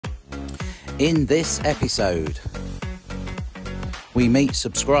In this episode, we meet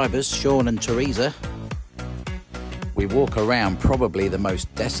subscribers Sean and Teresa. We walk around probably the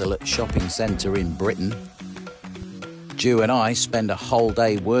most desolate shopping centre in Britain. Ju and I spend a whole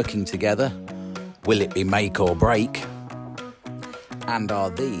day working together. Will it be make or break? And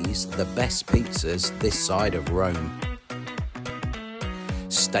are these the best pizzas this side of Rome?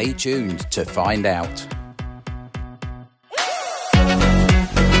 Stay tuned to find out.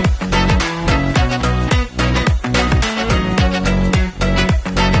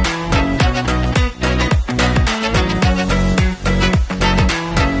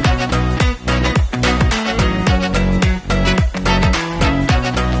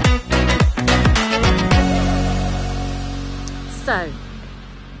 So,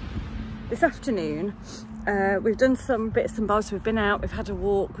 this afternoon, we've done some bits and bobs. We've been out, we've had a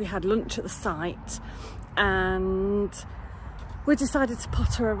walk, we had lunch at the site, and we decided to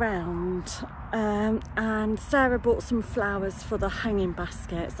potter around. And Sarah bought some flowers for the hanging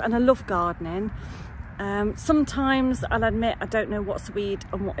baskets, and I love gardening. Sometimes, I'll admit, I don't know what's a weed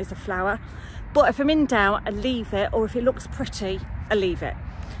and what is a flower, but if I'm in doubt, I leave it, or if it looks pretty, I leave it.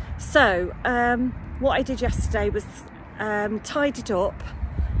 So, what I did yesterday was tidied up.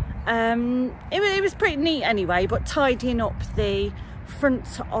 It was pretty neat anyway, but tidying up the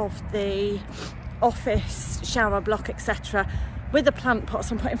front of the office, shower block, etc. with the plant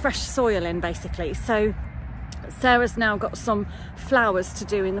pots and putting fresh soil in, basically. So Sarah's now got some flowers to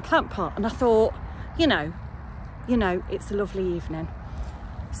do in the plant pot, and I thought, you know, it's a lovely evening.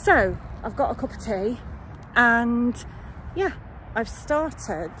 So I've got a cup of tea, and yeah, I've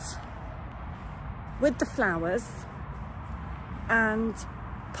started with the flowers and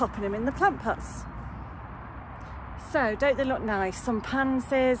popping them in the plant pots. So don't they look nice? Some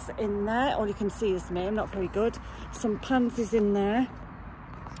pansies in there. All you can see is me, I'm not very good. Some pansies in there,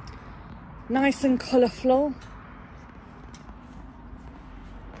 nice and colourful.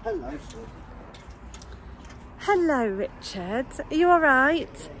 Hello. Hello Richard, are you all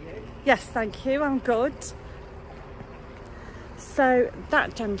right? Yes, thank you, I'm good. So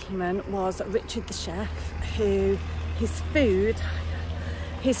that gentleman was Richard the chef, who his food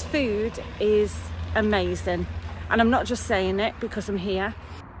is amazing, and I'm not just saying it because I'm here.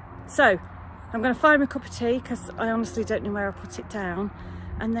 So I'm going to find me a cup of tea, because I honestly don't know where I put it down,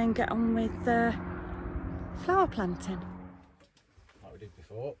 and then get on with the flower planting. Like we did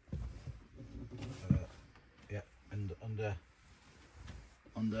before. Yeah, and under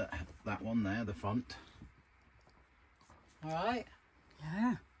that one there, the font. All right.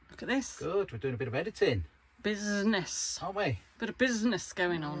 Yeah, look at this. Good, we're doing a bit of editing. Business. Aren't we? Bit of business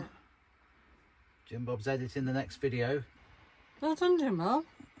going on. Jimbob's editing the next video. Well done, Jimbob.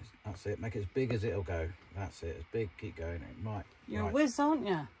 That's it, make it as big as it'll go. That's it, as big, keep going. Right. You're a whiz, aren't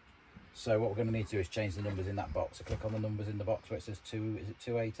you? So what we're going to need to do is change the numbers in that box. So click on the numbers in the box where it says 2, is it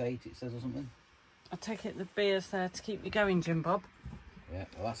 288 it says or something? I take it the beer's there to keep you going, Jimbob. Yeah,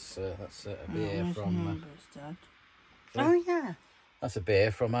 well that's a beer from... Oh yeah. That's a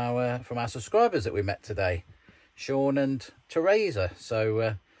beer from our subscribers that we met today, Sean and Teresa. So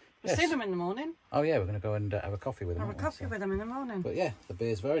We'll yes. see them in the morning. Oh yeah, we're going to go and have a coffee with them. Have a coffee with them in the morning. But yeah, the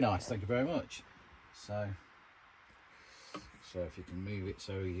beer's very nice. Thank you very much. So if you can move it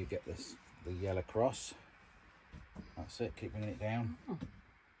so you get the yellow cross. That's it. Keep bringing it down. Oh.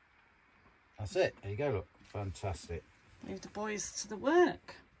 That's it. There you go. Look, fantastic. Leave the boys to the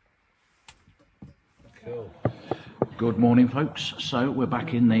work. Cool. Good morning, folks. So we're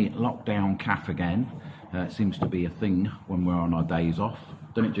back in the lockdown cafe again. It seems to be a thing when we're on our days off,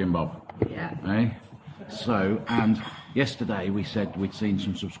 doesn't it, Jimbob? Yeah. Eh? So, and yesterday we said we'd seen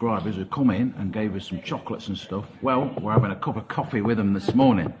some subscribers who come in and gave us some chocolates and stuff. Well, we're having a cup of coffee with them this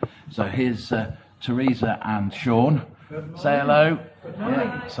morning. So here's Teresa and Sean. Say hello.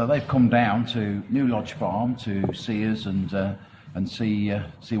 Yeah. So they've come down to New Lodge Farm to see us and see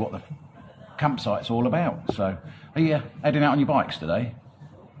what the campsite's all about. So are you heading out on your bikes today?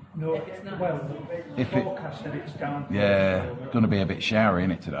 No, well, if it forecasted it's down. Yeah, going to be a bit showery,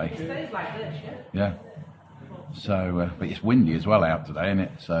 isn't it, today? It stays like this, yeah. So, but it's windy as well out today, isn't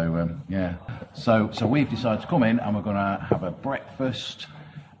it? So, yeah. So we've decided to come in and we're going to have a breakfast.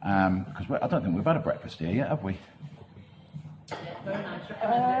 Because I don't think we've had a breakfast here yet, have we? very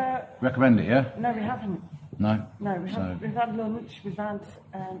nice. Recommend it, yeah? No, we haven't. No? No, we've had lunch, we've had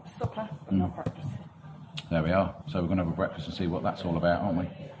supper, but not breakfast. There we are. So we're going to have a breakfast and see what that's all about, aren't we?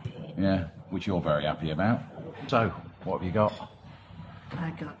 Yeah, which you're very happy about. So, what have you got? I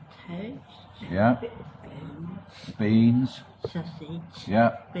got toast. Yeah. Beans. Sausage.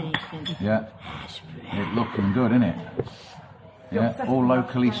 Yeah. Bacon. Yeah. Hash brown. It's looking good, isn't it? Yeah, all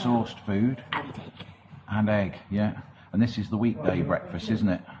locally sourced food. And egg, yeah. And this is the weekday breakfast, isn't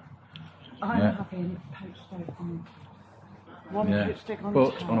it? I'm Yeah. having poached egg and one Yeah. poached egg on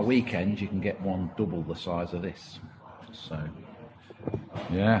But toast. on a weekend you can get one double the size of this. So,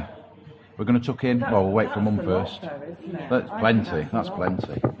 yeah. We're going to tuck in. Well, we'll wait for Mum first. That's plenty. That's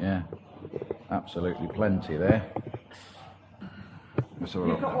plenty. Yeah. Absolutely plenty there. Let's have a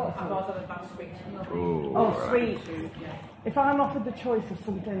look. Oh, sweet. If I'm offered the choice of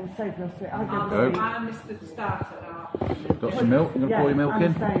something savoury or sweet, I'll go Go. sweet. I missed the starter now. Got some milk? You going to pour your milk I'm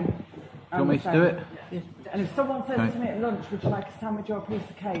in? the Do same. you want me to do it? And if someone says Okay. to me at lunch, would you like a sandwich or a piece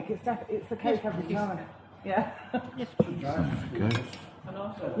of cake? It's the cake every time. Yeah. Yes, please. There we go.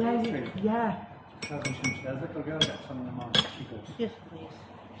 Yeah. Little girl gets on the mind. She goes, Yes, please.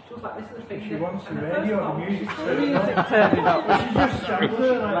 if she wants the radio, the music's turning on. Music turning up. Just stands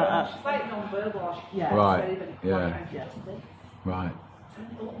there like that. It's like non-verbal. Yeah. Right. Yeah. Yes, please. Right.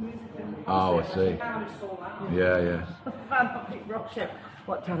 Oh, I see. Yeah, yeah. Fantastic rock ship.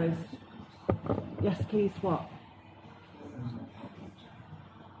 What, Thomas? Yes, please, what?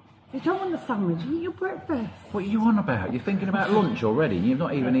 You don't want the sandwich, you eat your breakfast. What are you on about? You're thinking about lunch already and you've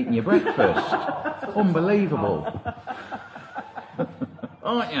not even eaten your breakfast. Unbelievable.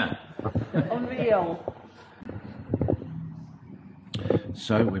 Aren't you? Unreal.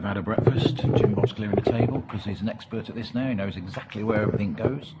 So we've had a breakfast. Jimbob's clearing the table because he's an expert at this now. He knows exactly where everything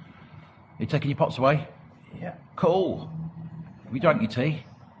goes. You taking your pots away? Yeah. Cool. Have you drank your tea?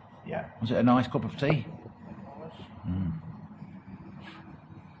 Yeah. Was it a nice cup of tea? Mm.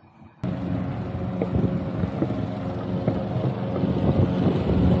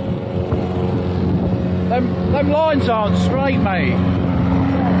 Them lines aren't straight, mate.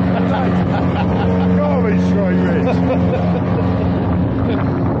 Garbage straight,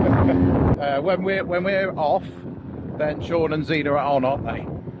 When we're off, then Sean and Zena are on, aren't they?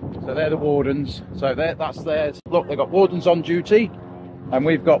 So they're the wardens. So that's theirs. Look, they've got wardens on duty, and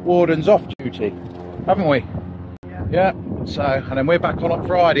we've got wardens off duty, haven't we? Yeah. Yeah. So, and then we're back on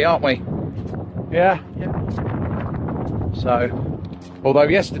Friday, aren't we? Yeah. Yeah. So, although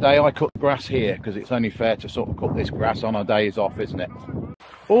yesterday I cut the grass here because it's only fair to sort of cut this grass on our days off, isn't it?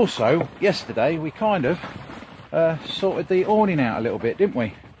 Also, yesterday we kind of sorted the awning out a little bit, didn't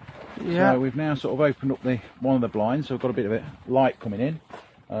we? Yeah. So we've now sort of opened up one of the blinds, so we've got a bit of light coming in.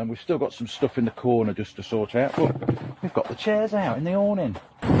 We've still got some stuff in the corner just to sort out. Look, we've got the chairs out in the awning.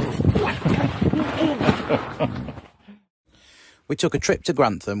 We took a trip to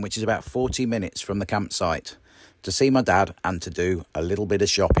Grantham, which is about 40 minutes from the campsite, to see my dad and to do a little bit of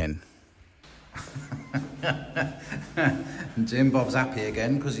shopping. Jimbob's happy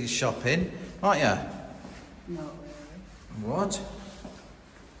again because he's shopping, aren't you? No. What?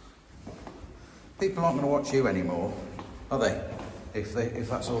 People aren't going to watch you anymore, are they? If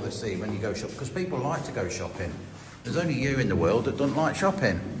that's all they see when you go shopping, because people like to go shopping. There's only you in the world that don't like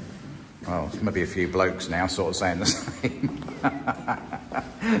shopping. Well, maybe a few blokes now sort of saying the same.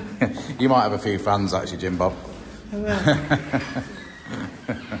 You might have a few fans actually, Jimbob.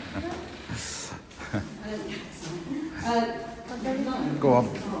 Go on.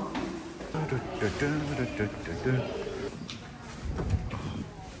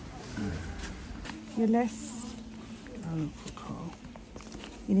 Your list.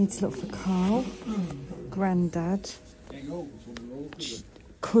 You need to look for Carl, Grandad,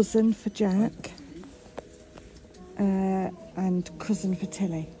 cousin for Jack, and cousin for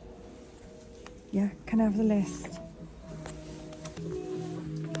Tilly. Yeah, can I have the list?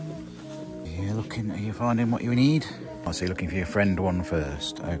 Are you finding what you need? I see, looking for your friend one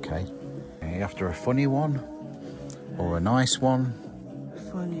first. Okay. Are you after a funny one or a nice one?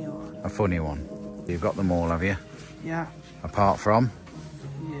 Funny one. A funny one. You've got them all, have you? Yeah. Apart from?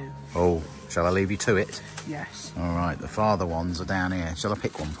 You. Oh, shall I leave you to it? Yes. All right, the father ones are down here. Shall I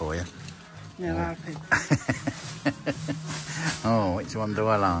pick one for you? No, I'll pick. Oh, which one do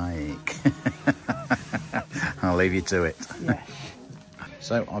I like? I'll leave you to it. Yes.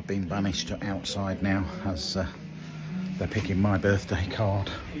 So I've been banished outside now as they're picking my birthday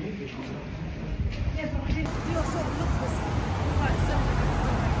card.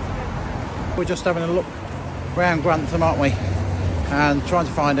 We're just having a look around Grantham, aren't we? And trying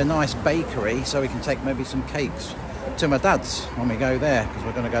to find a nice bakery so we can take maybe some cakes to my dad's when we go there, because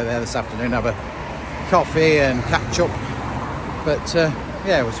we're going to go there this afternoon, have a coffee and catch up. But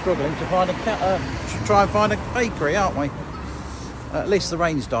yeah, we're struggling to find try and find a bakery, aren't we? At least the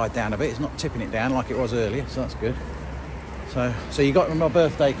rain's died down a bit. It's not tipping it down like it was earlier, so that's good. So you got my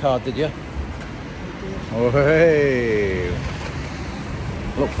birthday card, did you? Oh, hey!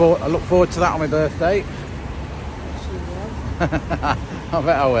 I look forward to that on my birthday. I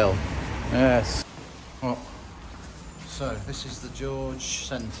bet I will. Yes. What? So this is the George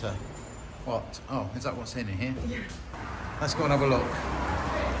Centre. What? Oh, is that what's in here? Yeah. Let's go and have a look.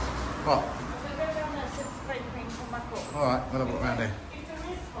 What? All right, we'll have a look around here.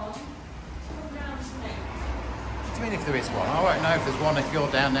 What do you mean if there is one? I won't know if there's one if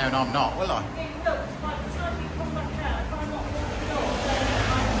you're down there and I'm not, will I?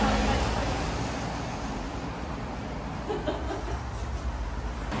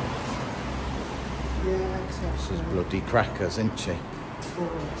 She's bloody crackers, isn't she?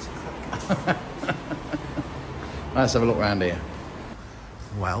 Let's have a look around here.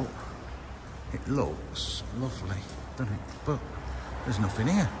 Well, it looks lovely, doesn't it? But there's nothing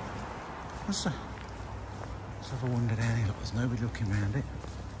here. What's there? Let's have a wander down here. Look, there's nobody looking around it.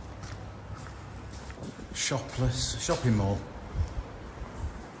 Shopless shopping mall.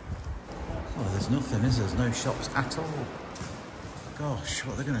 Oh, there's nothing, is there? There's no shops at all. Gosh,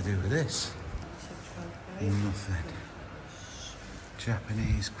 what are they going to do with this? Nothing.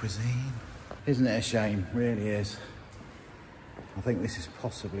 Japanese cuisine. Isn't it a shame? Really is. I think this is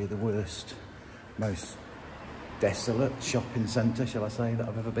possibly the worst, most desolate shopping centre, shall I say, that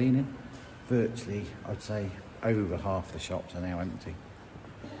I've ever been in. Virtually, I'd say, over half the shops are now empty.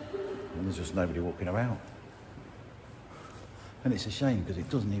 And there's just nobody walking about. And it's a shame because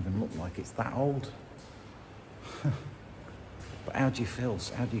it doesn't even look like it's that old. But how do you feel?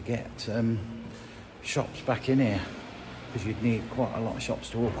 How do you get shops back in here? Because you'd need quite a lot of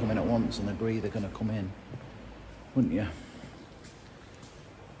shops to all come in at once and agree they're going to come in, wouldn't you?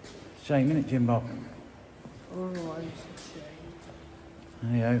 Shame, innit, Jimbob? Oh, it's a shame.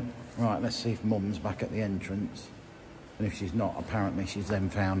 There you go. Right, let's see if Mum's back at the entrance. And if she's not, apparently she's then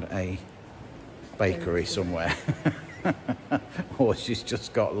found a bakery somewhere. Or she's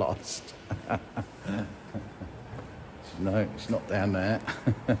just got lost. No, it's not down there.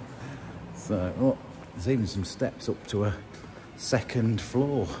 So, oh, there's even some steps up to a second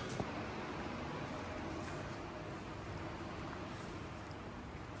floor.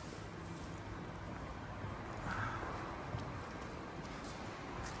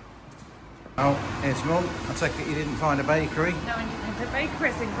 Oh, here's Mum. I take it you didn't find a bakery? No independent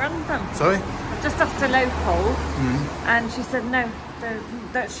bakeries in Grantham. Sorry? I've just asked a local and she said no,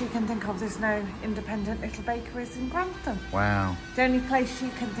 that she can think of, there's no independent little bakeries in Grantham. Wow. The only place she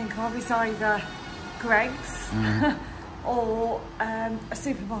can think of is either Greg's or a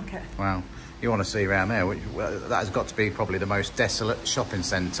supermarket. Wow. You want to see around there, which, well, that has got to be probably the most desolate shopping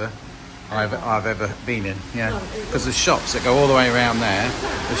centre I've ever been in, yeah. Because there's shops that go all the way around there.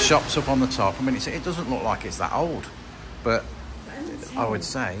 There's shops up on the top. I mean, it doesn't look like it's that old, but I would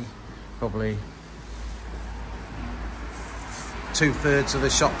say probably 2/3 of the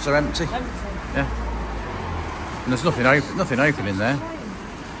shops are empty. Yeah. And there's nothing open in there.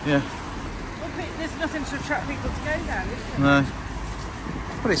 Yeah. Well, there's nothing to attract people to go down, is there? No.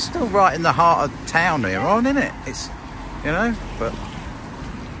 But it's still right in the heart of town here on, isn't it? It's, you know, but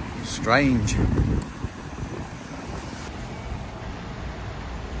strange.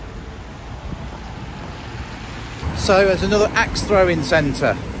 So there's another axe throwing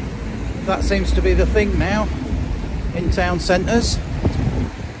centre. That seems to be the thing now in town centres.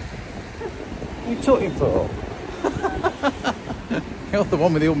 What are you talking for? You're the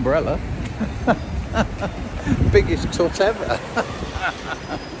one with the umbrella. Biggest tut ever.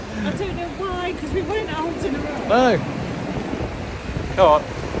 I don't know why, because we weren't out in a row. No. Come on.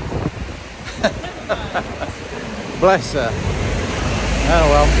 Bless her. Oh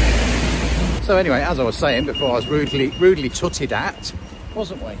well. So anyway, as I was saying before, I was rudely tutted at,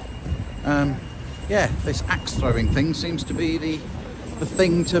 wasn't we? Yeah, this axe throwing thing seems to be the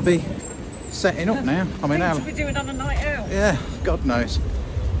thing to be setting up now. I mean, to be doing on a night out. Yeah, God knows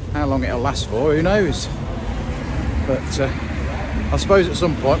how long it'll last for. Who knows? But I suppose at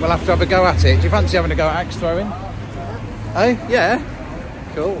some point we'll have to have a go at it. Do you fancy having a go at axe throwing? Eh? Yeah.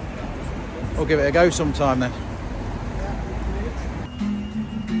 Cool. We'll give it a go sometime then.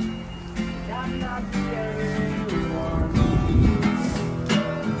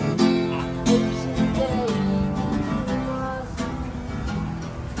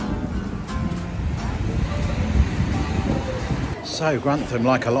 So Grantham,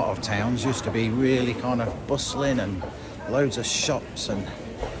 like a lot of towns, used to be really kind of bustling and loads of shops and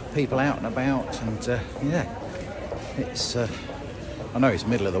people out and about, and yeah, it's I know it's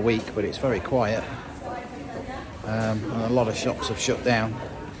middle of the week, but it's very quiet, and a lot of shops have shut down.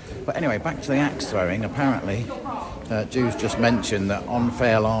 But anyway, back to the axe throwing. Apparently Ju's just mentioned that on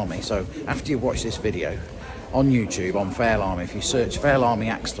Fail Army, so after you watch this video on YouTube on Fail Army, if you search Fail Army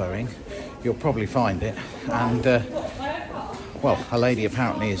axe throwing, you'll probably find it. And Well, a lady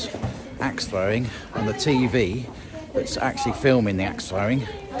apparently is axe throwing, and the TV that's actually filming the axe throwing,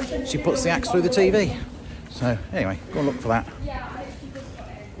 she puts the axe through the TV. So anyway, go and look for that.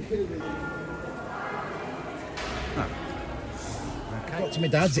 Got to my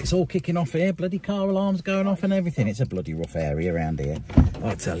dad's, it's all kicking off here, bloody car alarms going off and everything. It's a bloody rough area around here,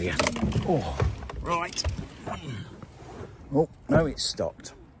 I'll tell you. Oh, right. Oh, no, it's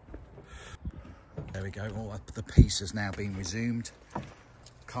stopped. There we go, all the piece has now been resumed.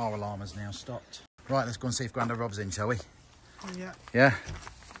 Car alarm has now stopped. Right, let's go and see if Grandad Rob's in, shall we? Yeah. Yeah.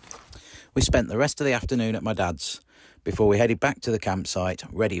 We spent the rest of the afternoon at my dad's before we headed back to the campsite,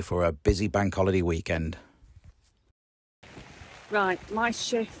 ready for a busy bank holiday weekend. Right, my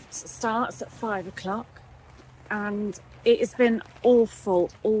shift starts at 5 o'clock and it has been awful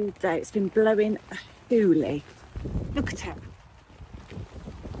all day. It's been blowing a hoolie. Look at it.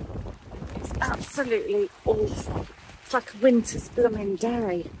 It's absolutely awful. It's like a winter's blooming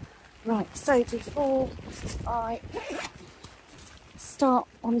day. Right, so before I start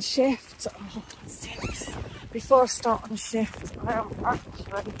on shift, before I start on shift, I am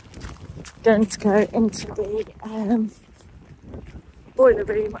actually going to go into the boiler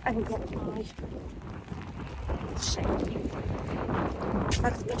room and get my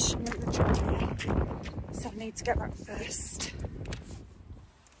admission in the dryer. So I need to get that first.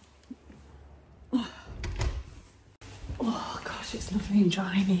 Oh gosh, it's lovely and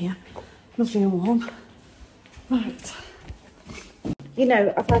dry in here. Lovely and warm. Right. You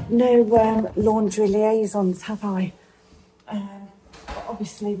know, I've had no laundry liaisons, have I? But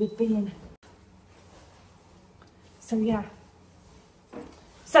obviously with being... So yeah.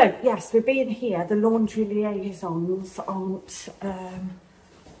 So, yes, we're being here, the laundry liaisons aren't,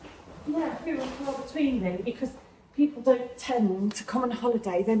 yeah, few and far between really, because people don't tend to come on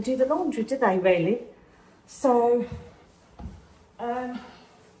holiday, then do the laundry, do they, really? So, I've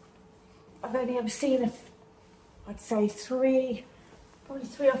only ever seen, I'd say probably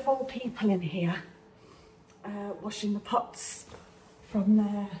 3 or 4 people in here washing the pots from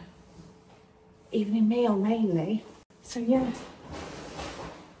their evening meal, mainly. So, yeah.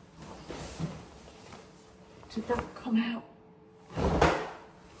 Did that come out?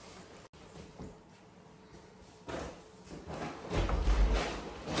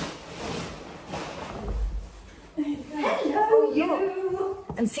 There you go. Hello, you.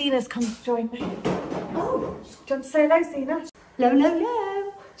 And Sina's come to join me. Oh, do you want to say hello, Sina? Hello, hello,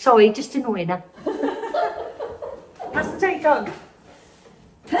 hello. Sorry, just annoying her. How's the day gone?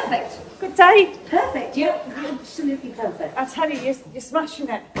 Perfect. Good day. Perfect, yep. Absolutely perfect. I tell you, you're smashing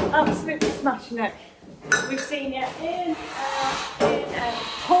it. Absolutely smashing it. We've seen you in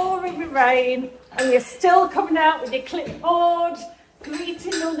pouring with rain, and you're still coming out with your clipboard,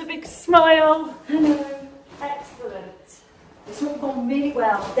 greeting on the big smile. Hello. Excellent. It's all gone really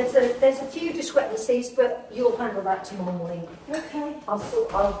well. There's a few discrepancies, but you'll handle that tomorrow morning. Okay. I'll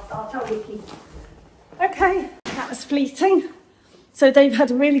tell Vicky. Okay. That was fleeting. So they've had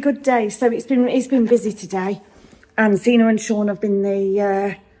a really good day. So it's been busy today, and Zena and Sean have been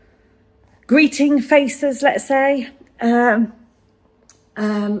the greeting faces, let's say. Yeah,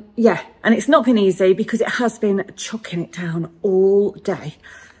 and it's not been easy because it has been chucking it down all day.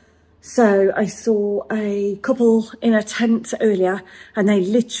 So I saw a couple in a tent earlier, and they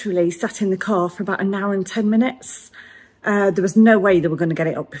literally sat in the car for about an hour and 10 minutes. There was no way they were going to get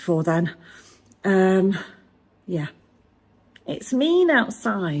it up before then. Yeah, it's mean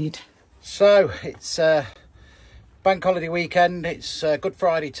outside. So it's bank holiday weekend. It's Good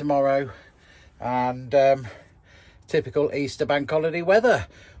Friday tomorrow. And typical Easter bank holiday weather.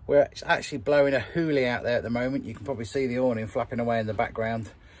 It's actually blowing a hoolie out there at the moment. You can probably see the awning flapping away in the background.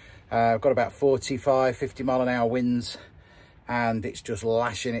 I've got about 45, 50 mile an hour winds, and it's just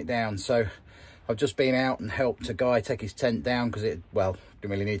lashing it down. So I've just been out and helped a guy take his tent down because didn't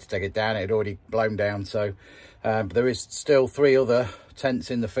really need to take it down. It had already blown down. So but there is still 3 other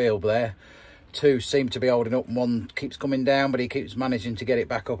tents in the field there. 2 seem to be holding up, and 1 keeps coming down, but he keeps managing to get it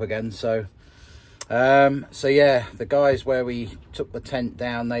back up again. So so yeah, the guys where we took the tent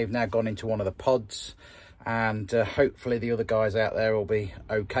down, they've now gone into one of the pods, and hopefully the other guys out there will be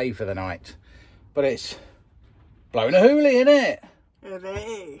okay for the night. But it's blowing a hoolie, innit?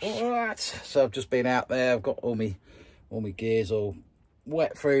 It is. What? So I've just been out there. I've got all my gears all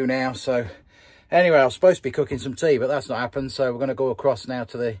wet through now. So anyway, I was supposed to be cooking some tea, but that's not happened. So we're going to go across now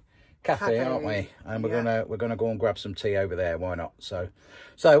to the cafe, aren't we? And we're gonna go and grab some tea over there. Why not? So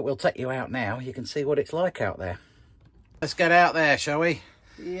we'll take you out now. You can see what it's like out there. Let's get out there, shall we?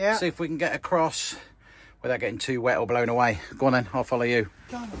 Yeah. See if we can get across without getting too wet or blown away. Go on then, I'll follow you.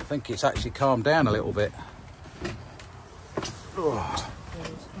 I think it's actually calmed down a little bit. Oh.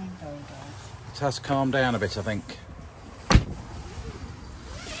 It has calmed down a bit, I think.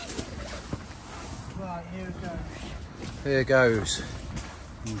 Right, here it goes. Here goes.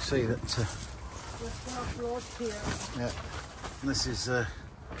 You can see that. Yeah, this is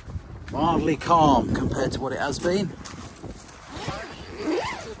mildly calm compared to what it has been.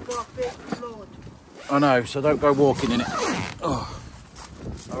 I know, so don't go walking in it. Oh.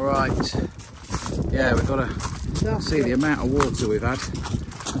 All right. Yeah, we've got to see the amount of water we've had.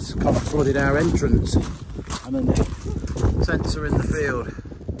 It's kind of flooded our entrance, and then the tents are in the field.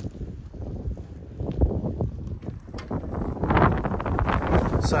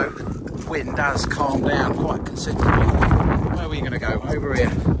 So the wind has calmed down quite considerably. Where are we going to go? Over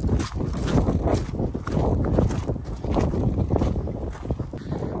here.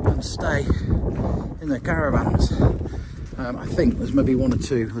 And stay in the caravans. I think there's maybe one or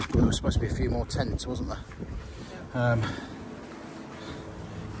two. There was supposed to be a few more tents, wasn't there?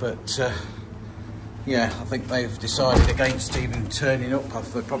 Yeah, I think they've decided against even turning up.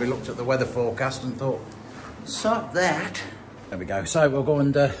 They've probably looked at the weather forecast and thought, sod that. There we go. So we'll go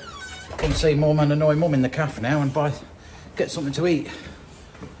and see Mum and annoy Mum in the cafe now and get something to eat.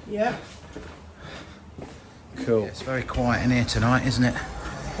 Yeah. Cool. It's very quiet in here tonight, isn't it?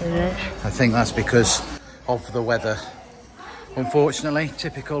 It is. I think that's because of the weather. Unfortunately,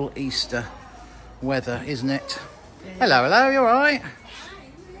 typical Easter weather, isn't it? Yeah. Hello, hello, you all right?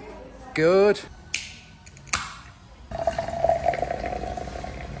 Good.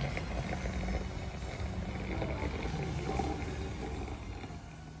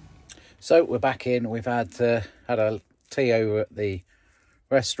 So we're back in. We've had a tea over at the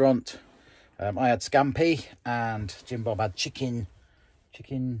restaurant. I had scampi and Jimbob had chicken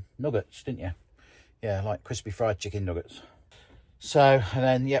nuggets, didn't you? Yeah, like crispy fried chicken nuggets. So, and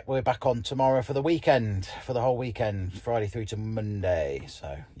then, yep, we're back on tomorrow for the weekend, for the whole weekend, Friday through to Monday.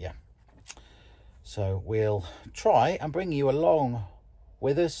 So, yeah. So we'll try and bring you along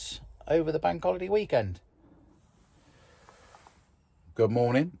with us over the bank holiday weekend. Good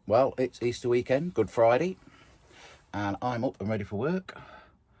morning. Well, it's Easter weekend, Good Friday, and I'm up and ready for work.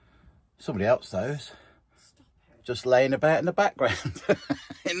 Somebody else, though, is just laying about in the background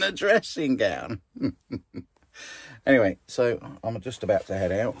in the dressing gown. Anyway, so I'm just about to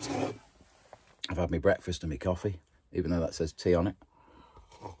head out. I've had my breakfast and my coffee, even though that says tea on it.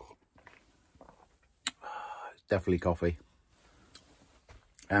 It's definitely coffee.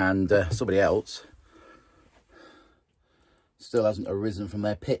 And somebody else still hasn't arisen from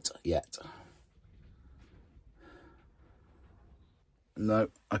their pit yet. No,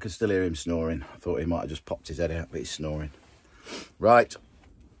 I can still hear him snoring. I thought he might have just popped his head out, but he's snoring. Right.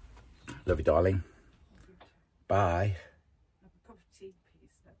 Love you, darling. Bye.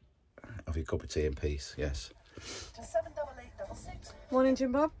 Have a cup of tea in peace, yes. Morning,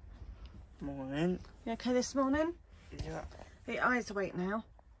 Jimbob. Morning. You okay this morning? Yeah. Are your eyes awake now?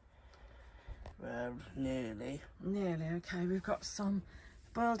 Well, nearly. Nearly, okay. We've got some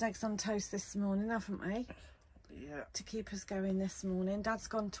boiled eggs on toast this morning, haven't we? Yeah. To keep us going this morning. Dad's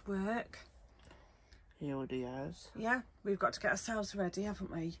gone to work. He already has. Yeah, we've got to get ourselves ready,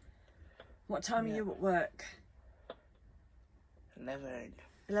 haven't we? What time are you at work? 11.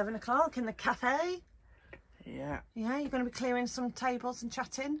 11 o'clock in the cafe? Yeah. Yeah, you're going to be clearing some tables and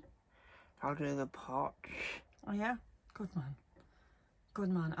chatting? I'll do the pots. Oh, yeah? Good man. Good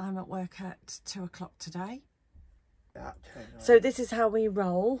man. I'm at work at 2 o'clock today. So this is how we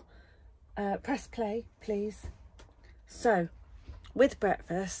roll. Press play, please. So, with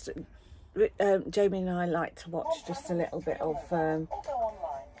breakfast, Jamie and I like to watch just a little bit of,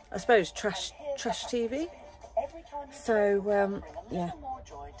 I suppose, trash TV. So, yeah.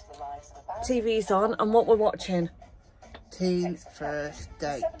 TV's on, and what we're watching? Teen First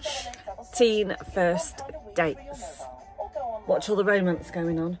Dates. Teen First Dates. Watch all the romance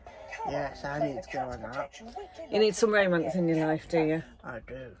going on. Yes, I need to go on that. You need some romance in your life, do you? I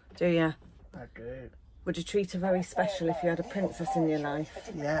do. Do you? I do. Would you treat her very special if you had a princess in your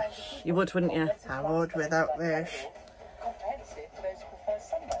life? Yes. You would, wouldn't you? I would without this.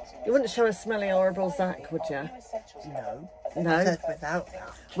 You wouldn't show a smelly, horrible Zach, would you? No. No? I said without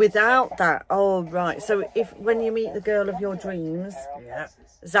that. Without that? Oh, right. So when you meet the girl of your dreams, Yeah.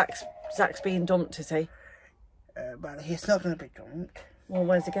 Zach's being dumped, is he? But he's not going to be dumped. Well,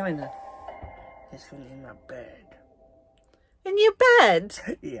 where's he going then? He's going in my bed. In your bed?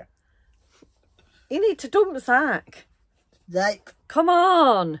 Yeah. You need to dump Zach. Like, Come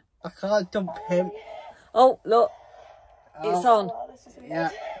on. I can't dump him. Oh, look. It's on. Yeah.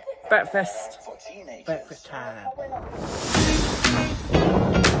 Breakfast. Breakfast time.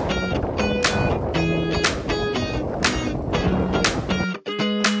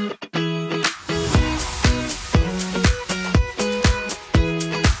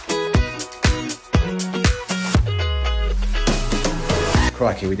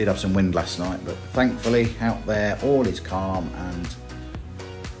 crikey, we did have some wind last night, but thankfully out there all is calm and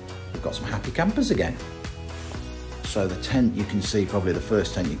we've got some happy campers again. So the tent, you can see, probably the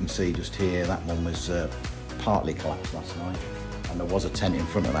first tent you can see just here, that one was partly collapsed last night, and there was a tent in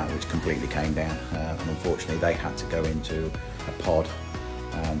front of that which completely came down, and unfortunately they had to go into a pod,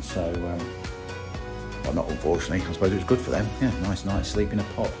 and so well, not unfortunately, I suppose it was good for them. Yeah, nice night's sleep in a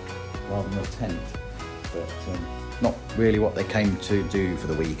pod rather than a tent, but not really what they came to do for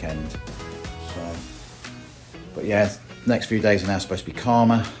the weekend. So, but yeah, next few days are now supposed to be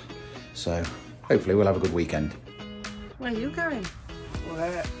calmer, so hopefully we'll have a good weekend. Where are you going?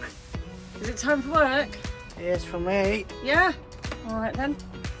 Work. Is it time for work? Yes, for me. Yeah? Alright then.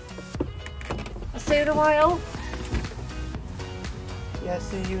 I'll see you in a while. Yeah,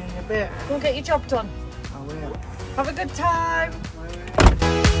 see you in a bit. Go and get your job done. I will. Have a good time.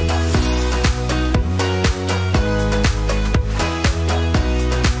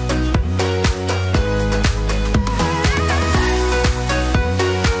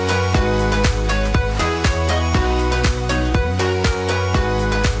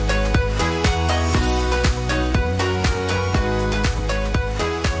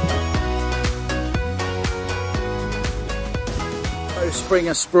 Spring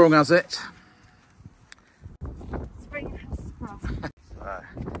has sprung, has it? Spring has sprung.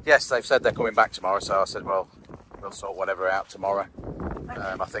 Yes, they've said they're coming back tomorrow, so I said, well, we'll sort whatever out tomorrow.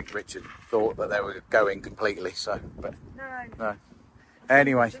 I think Richard thought that they were going completely, so, but no.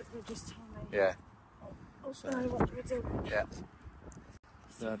 Anyway, yeah. So, what do we do? Yeah.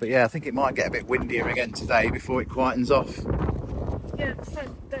 So, but yeah, I think it might get a bit windier again today before it quietens off. Yeah, so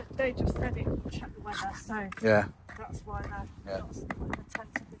they just said it, check the weather, so yeah. That's why they're not putting the tent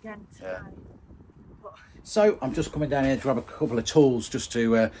up again today. Yeah. So I'm just coming down here to grab a couple of tools just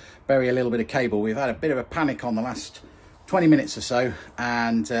to bury a little bit of cable. We've had a bit of a panic on the last 20 minutes or so,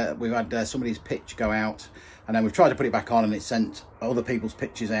 and we've had somebody's pitch go out, and then we've tried to put it back on and it sent other people's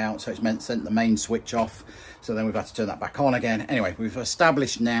pitches out, so it's sent the main switch off, so then we've had to turn that back on again. Anyway, we've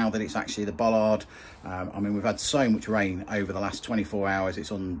established now that it's actually the bollard. I mean, we've had so much rain over the last 24 hours,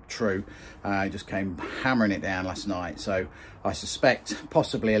 it's untrue. It just came hammering it down last night, so I suspect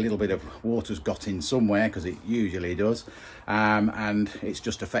possibly a little bit of water's got in somewhere, because it usually does, and it's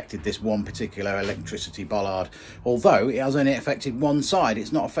just affected this one particular electricity bollard, although it has only affected one side,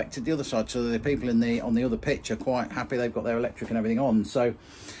 it's not affected the other side, so the people on the other pitch are quite happy they've got their electric and everything on. So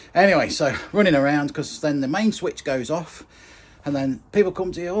anyway, so running around, because then the main switch goes off and then people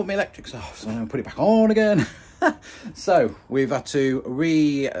come to you, oh, my electric's off, so I'm put it back on again. So we've had to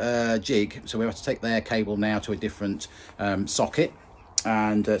re-jig, so we've had to take their cable now to a different socket,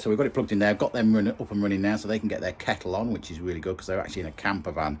 and so we've got it plugged in there. I've got them up and running now, so they can get their kettle on, which is really good, because they're actually in a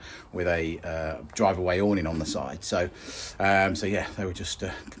camper van with a drive-away awning on the side. So so yeah, they were just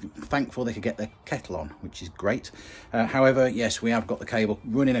thankful they could get their kettle on, which is great. However, yes, we have got the cable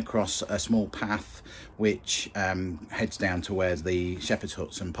running across a small path which heads down to where the shepherd's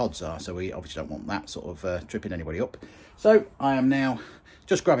huts and pods are, so we obviously don't want that sort of tripping anybody up. So I am now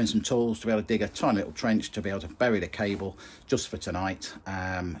just grabbing some tools to be able to dig a tiny little trench to be able to bury the cable just for tonight,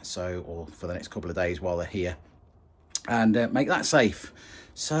 or for the next couple of days while they're here, and make that safe.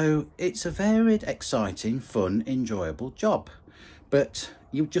 So it's a varied, exciting, fun, enjoyable job, but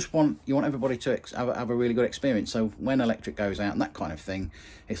you want everybody to have a really good experience. So when electric goes out and that kind of thing,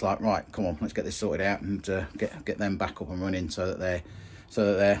 it's like, right, come on, let's get this sorted out and get them back up and running, so that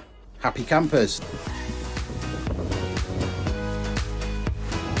they're happy campers.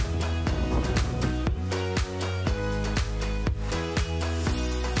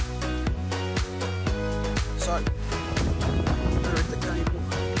 So buried the cable,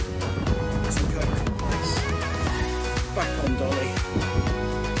 some code in place, back on dolly.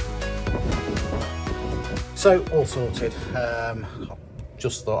 So all sorted.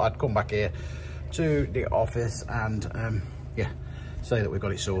 Just thought I'd come back here to the office and yeah, say that we've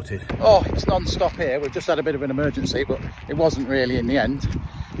got it sorted. Oh, it's non-stop here. We've just had a bit of an emergency, but it wasn't really in the end.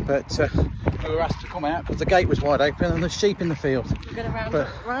 But we were asked to come out because the gate was wide open and there's sheep in the field. We're going to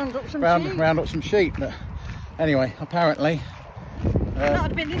round up some sheep. Round up some sheep. But anyway, apparently. That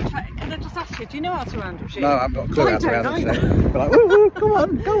would have been interesting. Can I just ask you, do you know how to round up sheep? No, I've got a clue how to round up sheep. We're like, woo, come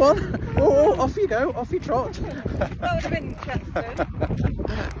on, go on. Oh, off you go, off you trot. That would have been interesting.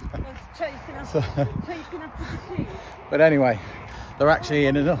 Chasing after the sheep. But anyway, they're actually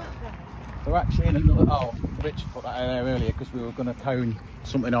in another. Oh, Rich put that in there earlier because we were going to cone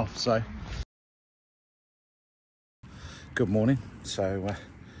something off. So, good morning. So,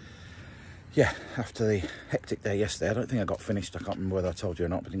 yeah, after the hectic day yesterday, I don't think I got finished. I can't remember whether I told you or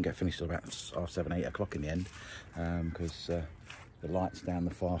not, but I didn't get finished till about 7, 8 o'clock in the end, because The lights down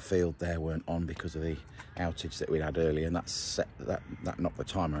the far field there weren't on because of the outage that we had earlier, and that knocked the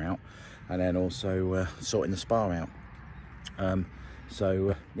timer out. And then also sorting the spa out. Yeah,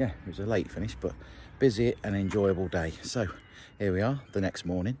 it was a late finish, but busy and enjoyable day. So here we are the next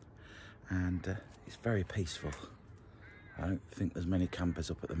morning, and it's very peaceful. I don't think there's many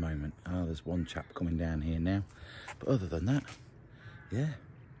campers up at the moment. Oh, there's one chap coming down here now, but other than that, yeah,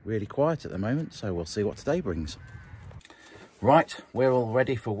 really quiet at the moment. So we'll see what today brings. Right, we're all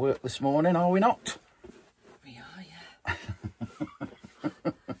ready for work this morning, are we not? We are,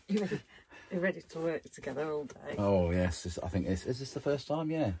 yeah. You're ready to work together all day? Oh yes, I think is this the first time?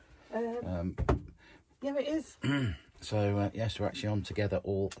 Yeah. Yeah, it is. So yes, we're actually on together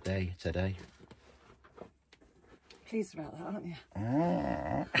all day today. Pleased about that, aren't you?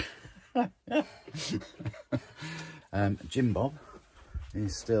 Jimbob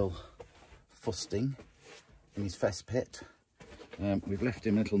is still fusting in his fest pit. We've left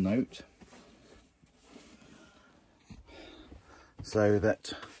him a little note so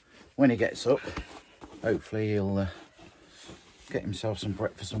that when he gets up, hopefully he'll get himself some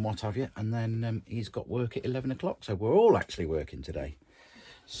breakfast and what have you, and then he's got work at 11 o'clock, so we're all actually working today.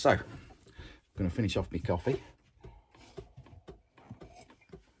 So I'm going to finish off my coffee.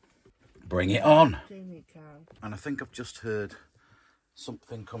 Bring it on. And I think I've just heard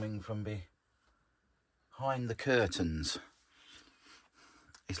something coming from behind the curtains.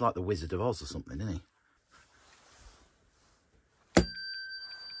 He's like the Wizard of Oz or something, isn't he?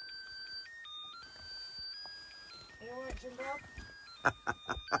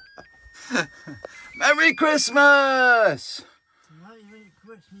 Merry Christmas! Merry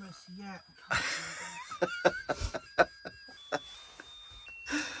Christmas yet.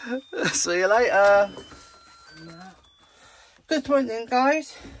 See you later. Yeah. Good morning,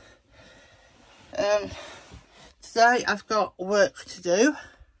 guys. Today I've got work to do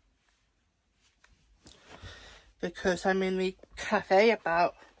because I'm in the cafe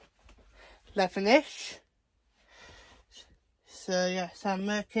about 11ish. So yes, I'm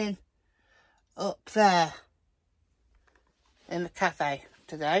working up there in the cafe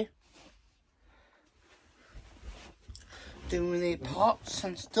today, doing the pots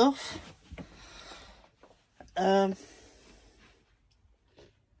and stuff.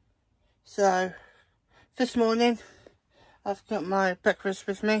 So this morning I've got my breakfast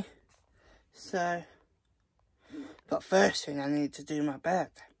with me, but first thing I need to do my bed,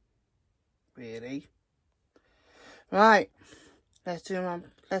 really. Right, let's do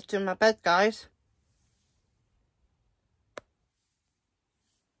my bed, guys.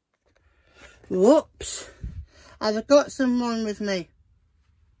 Whoops, I've got someone with me,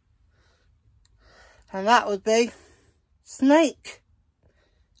 and that would be Snake.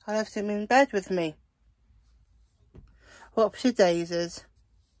 I left him in bed with me. Whoopsie daisies.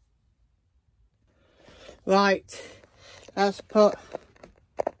 Right, let's put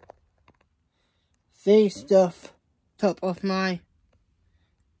the stuff top of my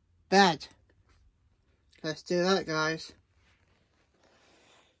bed. Let's do that, guys.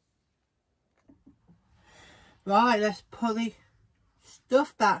 Right, let's put the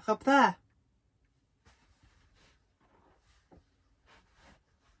stuff back up there.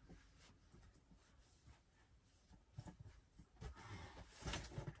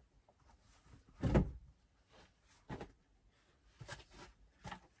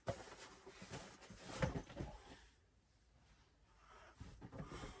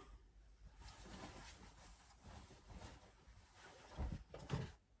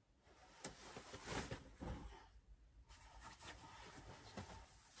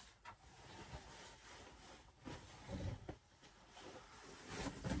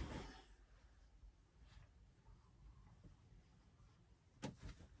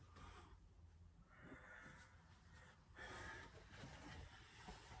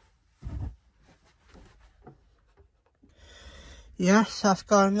 Yes, I've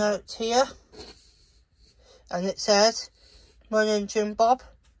got a note here, and it says, "Morning, Jimbob.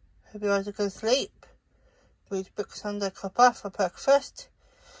 Hope you had a good sleep. Read books under cuppa for breakfast,"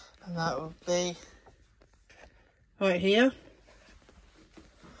 and that would be right here.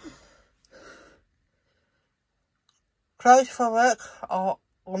 Clothes for work are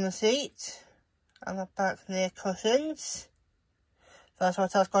on the seat and the back near cushions. That's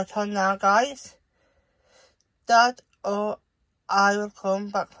what I've got on now, guys. Dad or I will come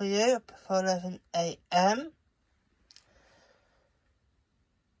back for you before 11 AM.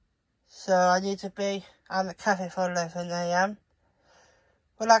 So I need to be at the cafe for 11 AM.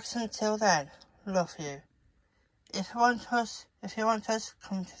 Relax until then. Love you. If you want us,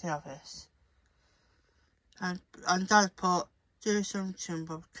 come to the office. And Dad put, do some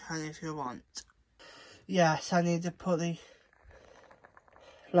Jimbob can if you want. Yes, I need to put the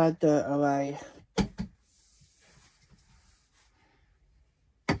ladder away.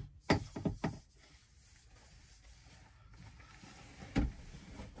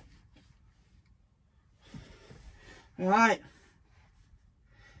 Right.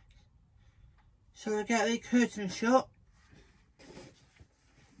 So I get the curtain shut.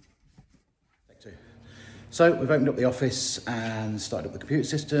 So we've opened up the office and started up the computer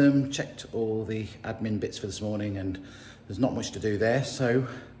system, checked all the admin bits for this morning, and there's not much to do there. So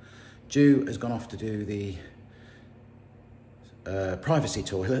Ju has gone off to do the privacy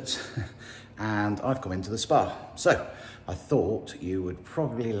toilets and I've come into the spa. So I thought you would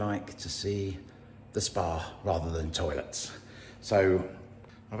probably like to see the spa rather than toilets. So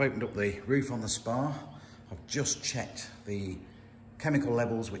I've opened up the roof on the spa. I've just checked the chemical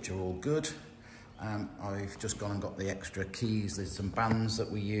levels, which are all good. I've just gone and got the extra keys. There's some bands that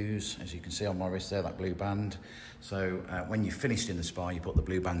we use, as you can see on my wrist there, that blue band. So when you're finished in the spa, you put the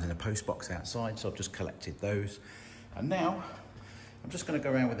blue bands in a post box outside. So I've just collected those. And now I'm just going to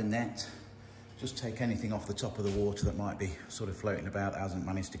go around with a net, just take anything off the top of the water that might be sort of floating about, hasn't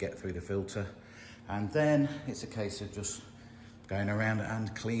managed to get through the filter. And then it's a case of just going around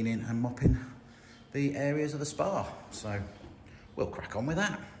and cleaning and mopping the areas of the spa. So we'll crack on with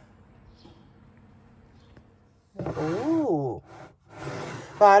that. Ooh.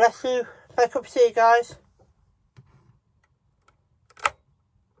 Right, let's do a cup of tea, guys.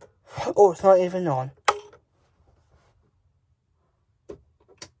 Oh, it's not even on.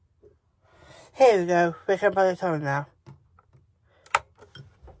 Here we go. We can put it on now.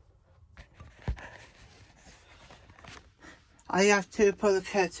 I have to put the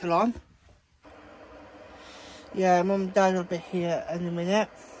kettle on. Yeah, Mum and Dad will be here in a minute.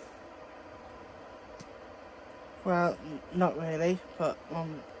 Well, not really, but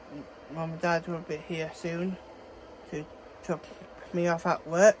Mum and Dad will be here soon to drop me off at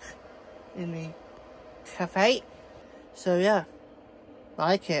work in the cafe. So yeah,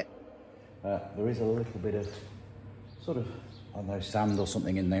 like it. There is a little bit of sort of, I don't know, sand or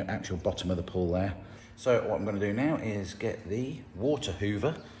something in the actual bottom of the pool there. So what I'm going to do now is get the water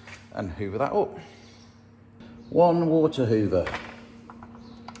hoover and hoover that up. One water hoover.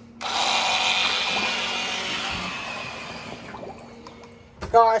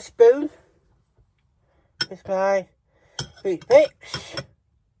 Got a spoon with my fruit picks,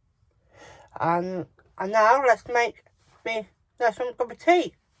 and now let's make me some cup of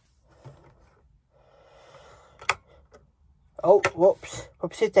tea. Oh, whoops,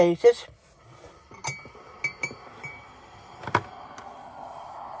 whoopsie daisies.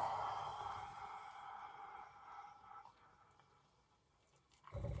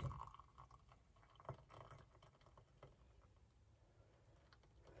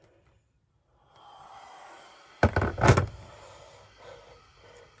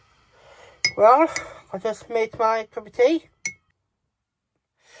 Well, I just made my cup of tea.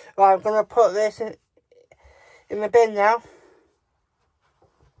 Right, I'm going to put this in the bin now.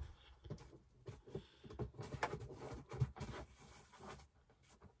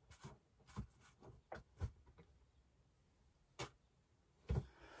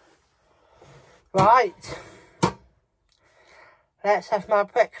 Right, let's have my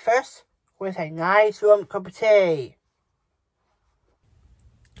breakfast with a nice warm cup of tea.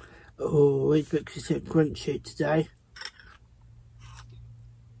 Oh, his breakfast is crunchy today.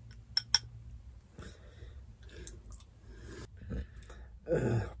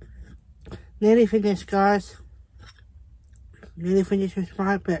 Nearly finished, guys. Nearly finished with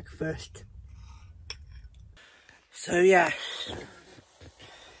my breakfast. So yes,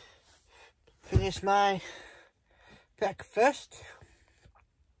 finished my breakfast,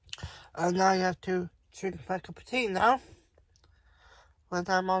 and now I have to drink my cup of tea now when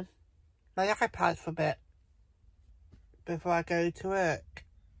I'm on my iPad for a bit before I go to work.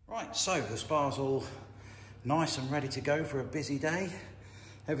 Right, so the spa's all nice and ready to go for a busy day.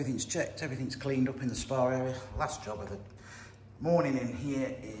 Everything's checked, everything's cleaned up in the spa area. Last job of the morning in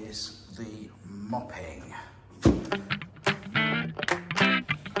here is the mopping.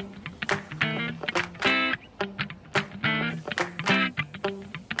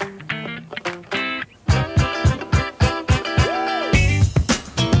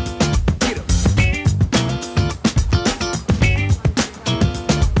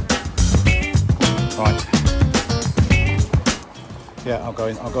 Yeah, I'll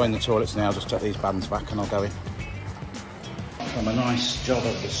go in the toilets now, just take these bands back and I'll go in. From a nice job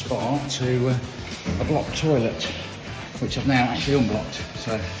of the spa to a blocked toilet, which I've now actually unblocked.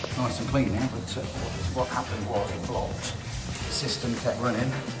 So nice and clean now, but what happened was it blocked system kept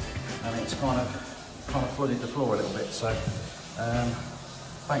running, and it's kind of flooded the floor a little bit. So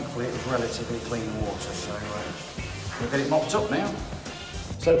thankfully it was relatively clean water. So we'll get it mopped up now.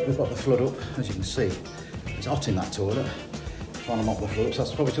 So we've got the flood up, as you can see. It's hot in that toilet. Trying to mop the flood up, so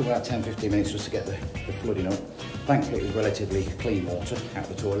that's probably took about 10-15 minutes just to get the flooding up. Thankfully it was relatively clean water out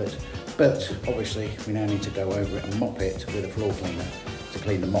the toilet, but obviously we now need to go over it and mop it with a floor cleaner to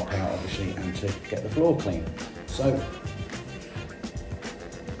clean the mop out, obviously, and to get the floor clean. So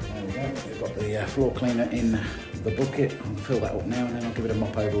there we go, we've got the floor cleaner in the bucket. I'll fill that up now and then I'll give it a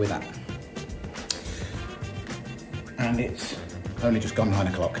mop over with that. And it's only just gone 9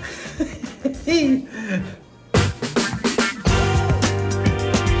 o'clock.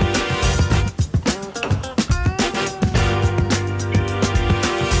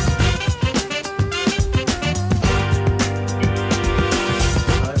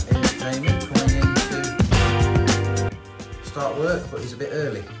 Work, but he's a bit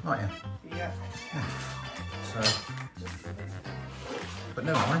early, aren't you? Yeah. So, but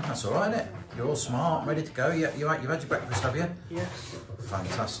never mind, that's all right, isn't it? You're all smart, ready to go. You've had your breakfast, have you? Yes.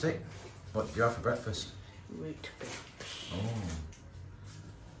 Fantastic. What did you have for breakfast? Wheat bix.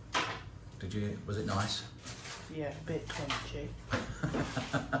 Oh. Did you? Was it nice? Yeah, a bit crunchy.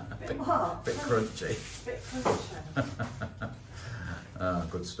 Bit what? Bit crunchy. Bit crunchy. Ah,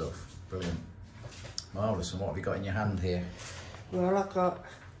 good stuff. Brilliant. Marvellous. And what have you got in your hand here? Well, I've got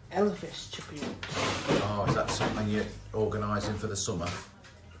Elvis tribute. Oh, is that something you're organising for the summer?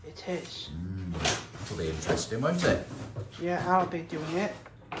 It is. That'll be interesting, won't it? Yeah, I'll be doing it.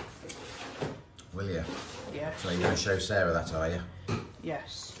 Will you? Yes. So you're going to show Sarah that, are you?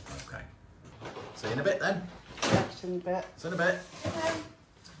 Yes. Okay. See you in a bit then. Yes, in a bit. See you in a bit.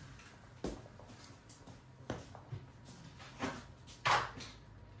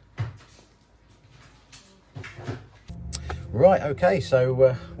 Right, okay,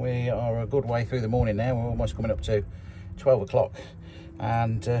 so we are a good way through the morning now. We're almost coming up to 12 o'clock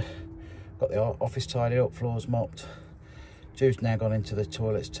and got the office tidied up, floors mopped. Ju's now gone into the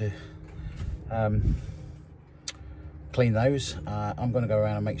toilets to clean those. I'm going to go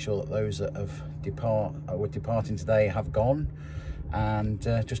around and make sure that those that were departing today have gone, and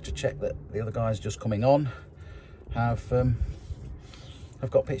just to check that the other guys just coming on have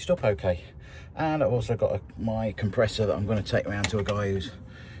got pitched up okay. And I've also got my compressor that I'm going to take around to a guy who's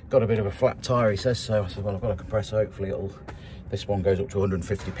got a bit of a flat tyre, he says. So I said, well, I've got a compressor, hopefully this one goes up to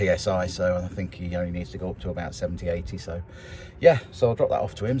 150 psi, so I think he only needs to go up to about 70-80. So yeah, so I'll drop that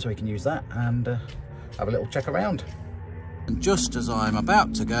off to him so he can use that and have a little check around. And just as I'm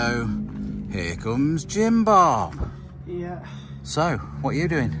about to go, here comes Jimbob. Yeah. So, what are you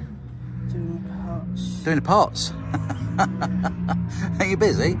doing? Doing the pots. Doing the pots? Yeah. Are you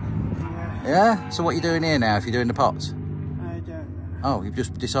busy? Yeah? So what are you doing here now if you're doing the pots? I don't know. Oh, you've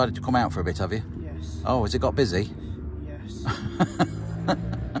just decided to come out for a bit, have you? Yes. Oh, has it got busy? Yes. I'm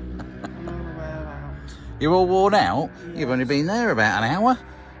all out. You're all worn out? Yes. You've only been there about an hour.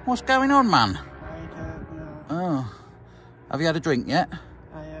 What's going on, man? I don't know. Oh. Have you had a drink yet?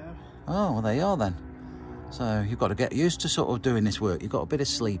 I have. Oh, well, there you are then. So you've got to get used to sort of doing this work. You've got a bit of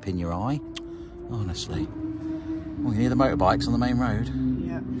sleep in your eye. Honestly. Well, you hear the motorbikes on the main road?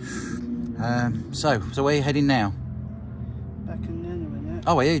 Yeah. So where are you heading now? Back in a minute.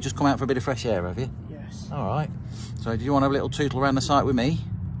 Oh, you just come out for a bit of fresh air, have you? Yes. All right. So do you want to have a little tootle around the site with me?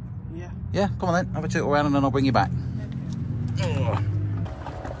 Yeah. Yeah, come on then. Have a tootle around and then I'll bring you back. Oh.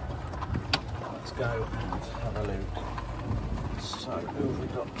 Let's go and have a look. So who have we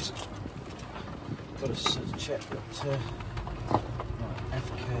got? Got to check that right,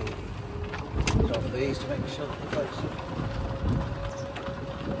 FK. Got one of these to make sure that the folks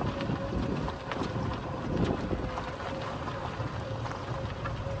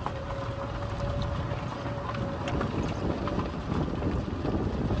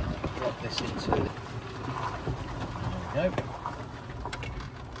drop this into. There we go.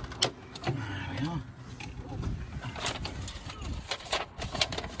 There we are.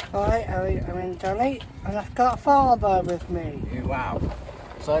 Right, I'm in Johnny, and I've got Father with me. You have.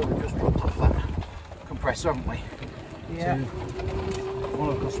 So we've just dropped off that compressor, haven't we? Yeah. To one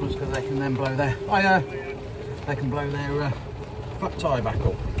of the customers because they can then blow their they can blow their flat tyre back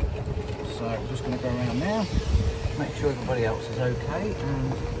up. So we're just going to go around now, make sure everybody else is okay,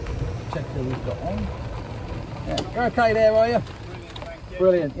 and check who we've got on. Yeah, you're okay there, are you?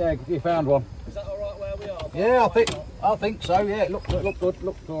 Brilliant. Yeah, you found one. Is that all right where we are? Yeah, I think so. Yeah, it looked good.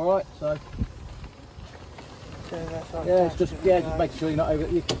 Looked all right. So. Yeah, it's just make sure you're not over.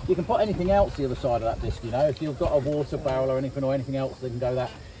 You can put anything else the other side of that disc, you know. If you've got a water barrel or anything else, they can go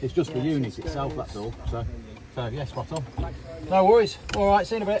that. It's just the unit itself, that's all. So So, yeah, spot on. No worries. All right,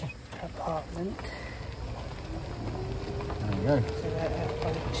 see you in a bit. Apartment. There you go. So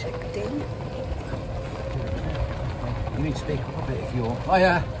everybody checked in. You need to speak up a bit if you're... Oh,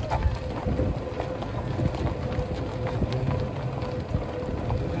 yeah.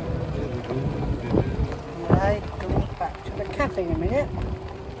 Right, going back to the cafe in a minute.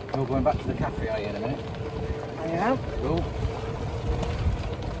 You're going back to the cafe, are you, in a minute? I am. Cool.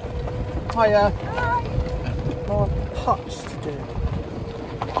 Hiya. More pots to do.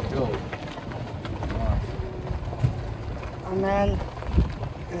 Cool. Right. And then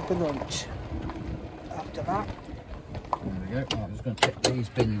there's the lunch. After that. There we go. Right, I'm just going to check these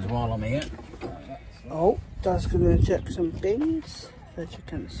bins while I'm here. Oh, Dad's going to check some bins that you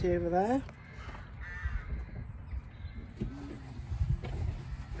can see over there.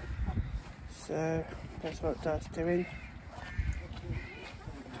 So that's what Dad's doing.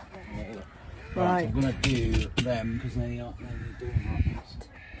 Right. I'm going to do them because they aren't really doing like this.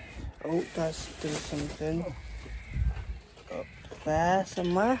 Oh, Dad's doing something up there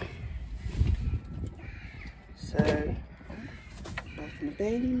somewhere. So back in the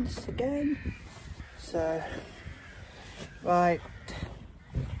bins again. So right,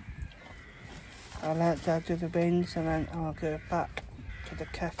 I'll let Dad do the bins and then I'll go back to the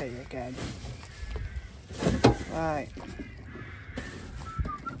cafe again. Right.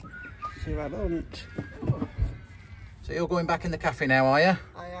 See you at lunch. So you're going back in the cafe now, are you?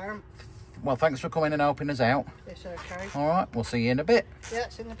 I am. Well, thanks for coming and helping us out. It's okay. All right, we'll see you in a bit. Yeah,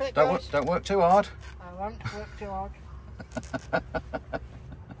 it's in a bit, Don't guys. don't work too hard. I won't work too hard.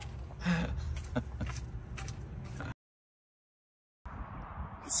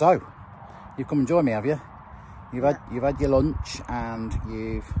 So, you've come and joined me, have you? You've had your lunch and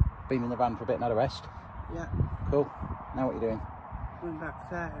you've been in the van for a bit and had a rest. Yeah. Cool. Now what are you doing? Going back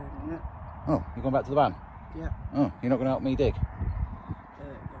there in a minute. Oh, you're going back to the van? Yeah. Oh, you're not going to help me dig? No.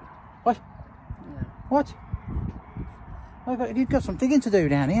 What? No. What? You've got some digging to do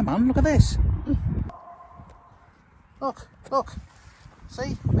down here, man. Look at this. Look.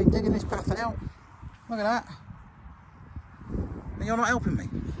 See, I've been digging this path out. Look at that. And you're not helping me?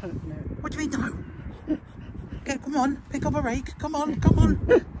 No. What do you mean no? Okay, come on, pick up a rake. Come on.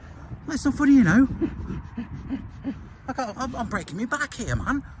 That's not funny, you know. I'm breaking my back here,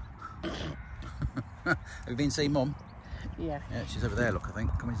 man. Have you been seeing Mum? Yeah. Yeah, she's over there, look, I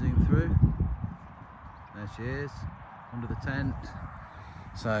think. Can we zoom through? There she is, under the tent.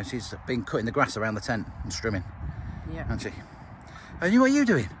 So she's been cutting the grass around the tent and strimming, Yeah. hasn't she? And what are you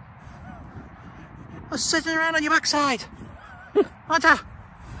doing? I was sitting around on your backside. Aren't you?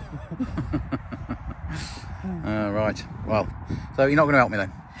 Right, well, so you're not going to help me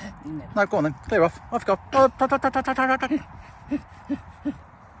then? No. No, go on then, clear off. Off you go.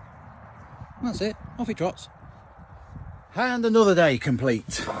 That's it, off he trots. And another day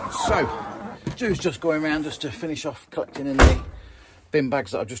complete. So, Ju's just going around just to finish off collecting in the bin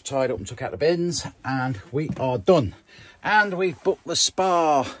bags that I've just tied up and took out the bins, and we are done. And we've booked the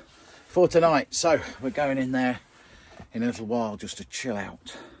spa for tonight, so we're going in there in a little while just to chill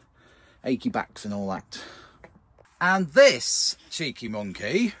out. Achy backs and all that. And this cheeky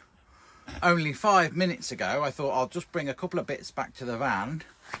monkey, only 5 minutes ago, I thought I'll just bring a couple of bits back to the van,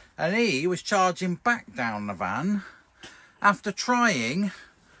 and he was charging back down the van after trying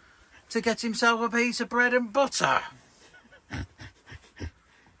to get himself a piece of bread and butter.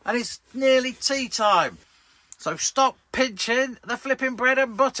 And it's nearly tea time, so stop pinching the flipping bread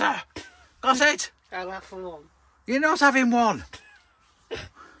and butter. Got it? I'll have one. You're not having one. It's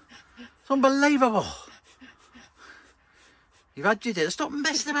unbelievable. You've had your dinner. Stop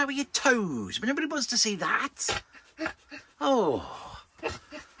messing about with your toes. Nobody wants to see that. Oh.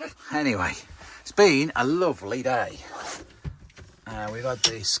 Anyway, it's been a lovely day. We've had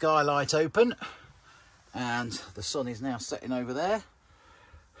the skylight open and the sun is now setting over there.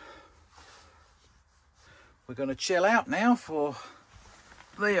 We're going to chill out now for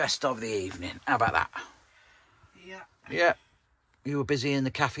the rest of the evening. How about that? Yeah. Yeah. You were busy in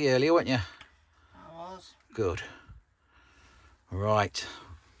the cafe earlier, weren't you? I was. Good. Right.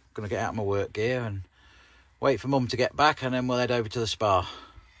 Going to get out my work gear and wait for Mum to get back, and then we'll head over to the spa.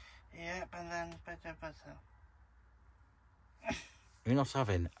 Yeah, and then better. You're not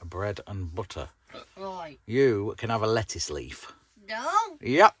having a bread and butter. Right. You can have a lettuce leaf. No.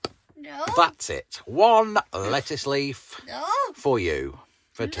 Yep. No. That's it. One lettuce leaf No. for you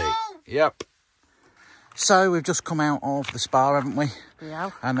for tea. No. Yep. So we've just come out of the spa, haven't we?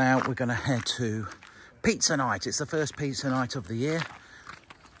 Yeah. And now we're going to head to pizza night. It's the first pizza night of the year.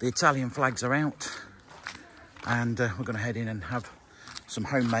 The Italian flags are out. And we're going to head in and have some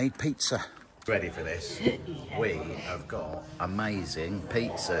homemade pizza. ready for this. We have got amazing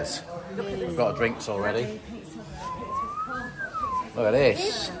pizzas. We've got our drinks already. Look at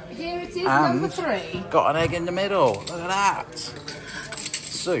this. Here it is, And number 3. got an egg in the middle. Look at that.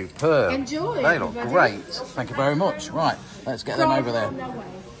 Superb. Enjoy, They look everybody. great. Thank you very much. Right, let's get them over there.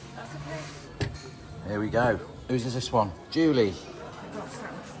 Here we go. Whose is this one? Julie.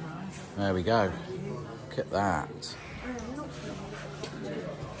 There we go. Look at that.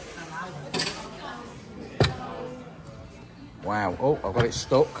 Wow. Oh, I've got it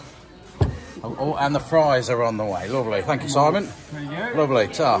stuck. Oh, and the fries are on the way. Lovely. Thank you, Simon. There you go. Lovely.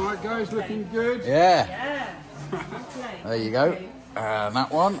 Ta. All right, guys, looking good. Yeah. There you go. And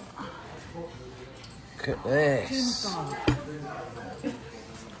that one. Look at this.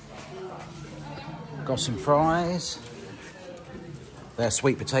 Got some fries. They're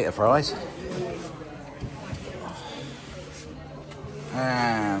sweet potato fries.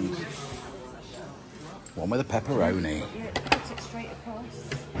 And one with a pepperoni.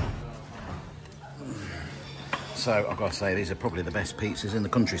 So I've got to say, these are probably the best pizzas in the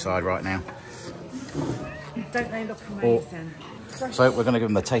countryside right now. Don't they look amazing? So we're going to give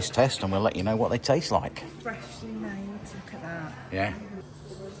them the taste test and we'll let you know what they taste like. Freshly made, look at that. Yeah.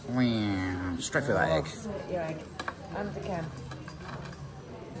 Straight for that egg. Your egg. And again.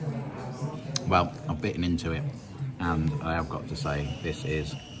 Well, I've bitten into it and I have got to say this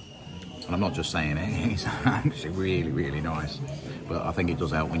is, and I'm not just saying it, it's actually really, really nice. But I think it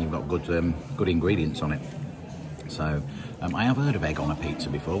does help when you've got good ingredients on it. So I have heard of egg on a pizza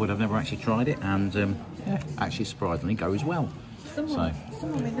before, but I've never actually tried it, and yeah, actually surprisingly goes well. Someone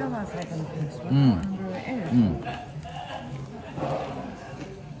we know has egg on a pizza, but I don't remember who it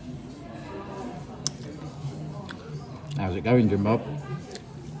is. How's it going, Jimbob?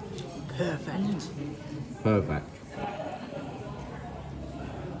 Perfect. Perfect.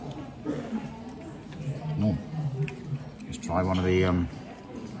 No. Let's try one of the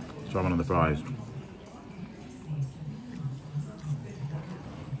fries.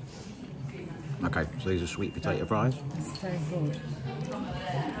 Okay, so these are sweet potato fries. It's so good.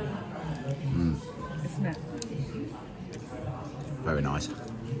 Isn't it? Very nice.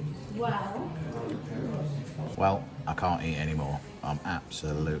 Well, I can't eat anymore. I'm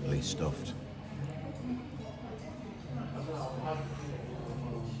absolutely stuffed.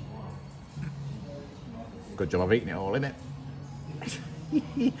 Good job I've eaten it all, innit?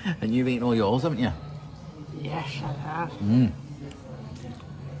 And you've eaten all yours, haven't you? Yes, I have. In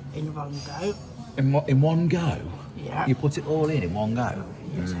one go. In one go? Yeah. You put it all in one go?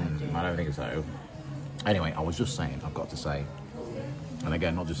 Yes, I don't think so. Anyway, I was just saying, I've got to say, and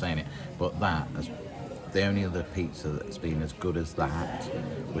again, not just saying it, but that, as the only other pizza that's been as good as that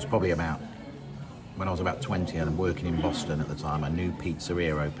was probably about, when I was about 20 and working in Boston at the time, a new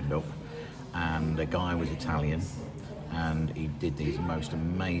pizzeria opened up and a guy was Italian and he did these most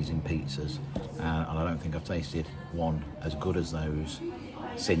amazing pizzas and I don't think I've tasted one as good as those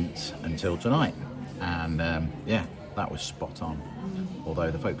since until tonight. And yeah, that was spot on.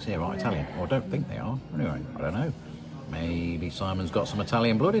 Although the folks here are Italian, or I don't think they are. Anyway, I don't know. Maybe Simon's got some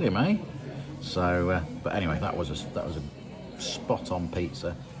Italian blood in him, eh? So, but anyway, that was a spot on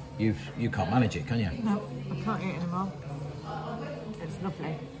pizza. You can't manage it, can you? No, I can't eat it anymore. It's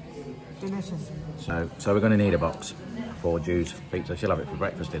lovely. Delicious. So we're going to need a box for Ju's pizza. She'll have it for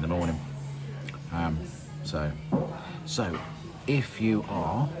breakfast in the morning. So if you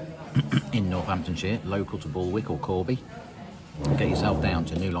are in Northamptonshire, local to Bulwick or Corby, get yourself down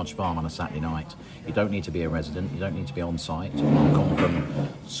to New Lodge Farm on a Saturday night. You don't need to be a resident, you don't need to be on site. You can come from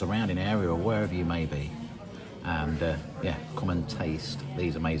surrounding area or wherever you may be. And yeah, come and taste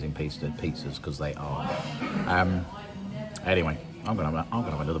these amazing pizzas because they are. Anyway, I'm gonna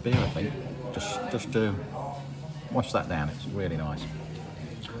have another beer, I think. Just to wash that down. It's really nice. Do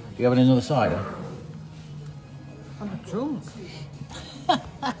you have another cider? I'm drunk.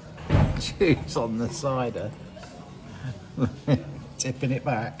 Juice on the cider. Tipping it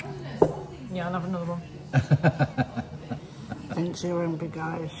back. Yeah, I'll have another one. Thanks, you're hungry,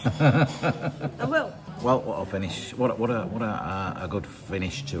 guys. I will. Well, what a finish! What a good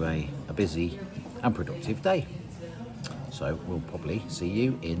finish to a busy and productive day. So we'll probably see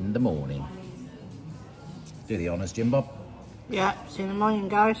you in the morning. Do the honours, Jimbob. Yeah, see you in the morning,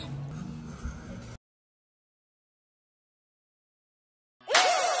 guys.